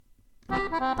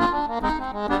Good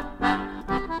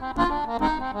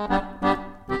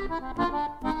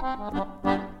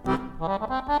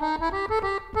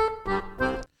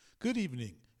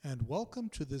evening, and welcome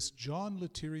to this John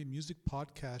Lettieri Music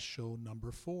Podcast Show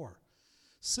number 4.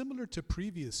 Similar to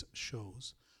previous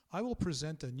shows, I will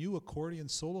present a new accordion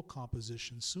solo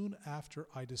composition soon after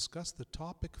I discuss the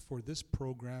topic for this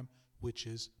program, which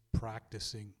is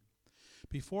practicing.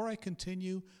 Before I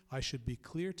continue, I should be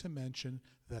clear to mention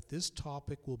that this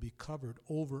topic will be covered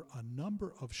over a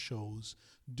number of shows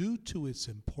due to its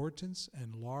importance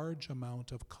and large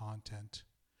amount of content.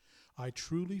 I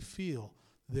truly feel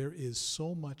there is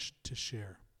so much to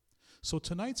share. So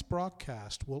tonight's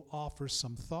broadcast will offer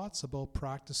some thoughts about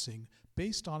practicing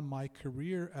based on my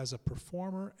career as a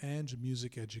performer and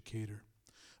music educator.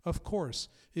 Of course,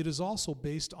 it is also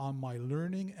based on my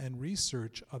learning and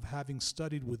research of having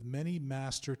studied with many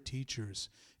master teachers.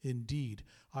 Indeed,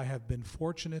 I have been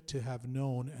fortunate to have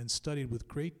known and studied with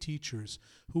great teachers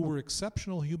who were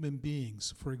exceptional human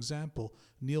beings, for example,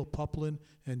 Neil Puplin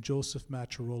and Joseph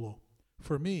Macharolo.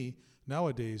 For me,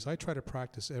 nowadays, I try to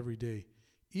practice every day,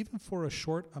 even for a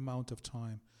short amount of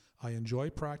time. I enjoy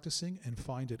practicing and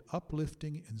find it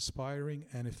uplifting, inspiring,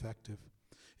 and effective.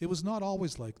 It was not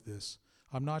always like this.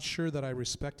 I'm not sure that I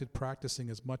respected practicing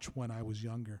as much when I was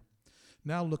younger.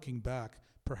 Now looking back,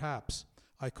 perhaps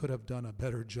I could have done a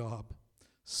better job.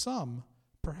 Some,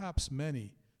 perhaps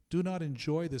many, do not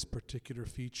enjoy this particular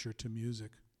feature to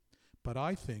music. But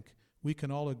I think we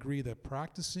can all agree that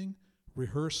practicing,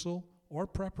 rehearsal, or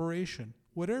preparation,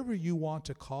 whatever you want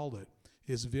to call it,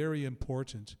 is very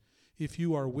important if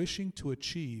you are wishing to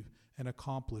achieve and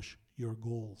accomplish your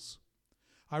goals.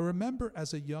 I remember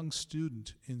as a young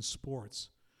student in sports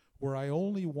where I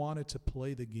only wanted to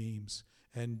play the games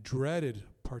and dreaded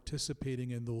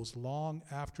participating in those long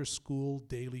after-school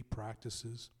daily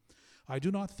practices. I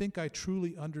do not think I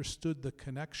truly understood the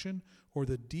connection or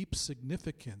the deep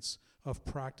significance of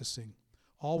practicing,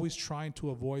 always trying to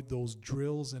avoid those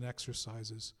drills and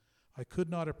exercises. I could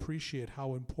not appreciate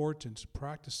how important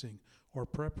practicing or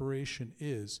preparation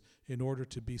is in order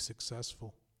to be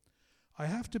successful. I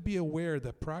have to be aware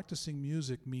that practicing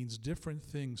music means different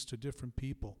things to different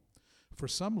people. For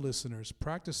some listeners,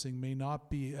 practicing may not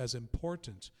be as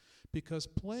important because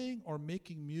playing or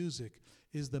making music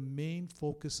is the main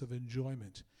focus of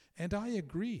enjoyment. And I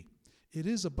agree. It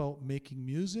is about making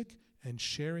music and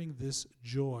sharing this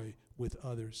joy with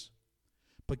others.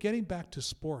 But getting back to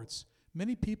sports,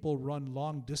 many people run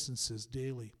long distances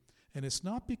daily, and it's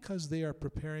not because they are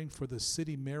preparing for the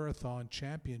City Marathon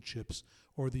Championships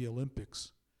or the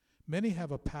Olympics. Many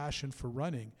have a passion for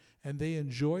running, and they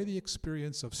enjoy the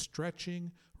experience of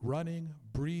stretching, running,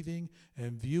 breathing,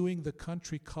 and viewing the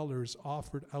country colors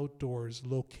offered outdoors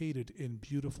located in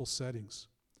beautiful settings.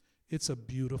 It's a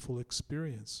beautiful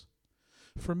experience.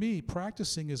 For me,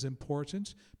 practicing is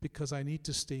important because I need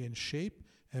to stay in shape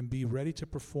and be ready to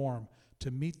perform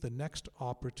to meet the next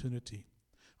opportunity.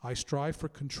 I strive for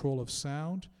control of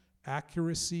sound,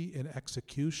 accuracy in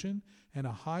execution, and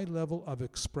a high level of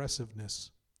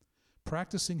expressiveness.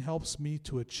 Practicing helps me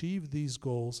to achieve these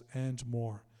goals and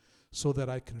more, so that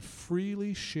I can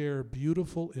freely share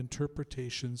beautiful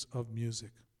interpretations of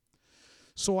music.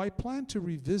 So I plan to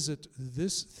revisit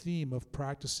this theme of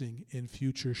practicing in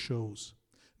future shows.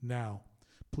 Now,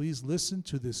 please listen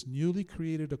to this newly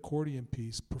created accordion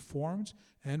piece performed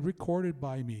and recorded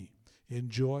by me.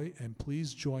 Enjoy, and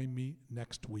please join me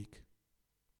next week.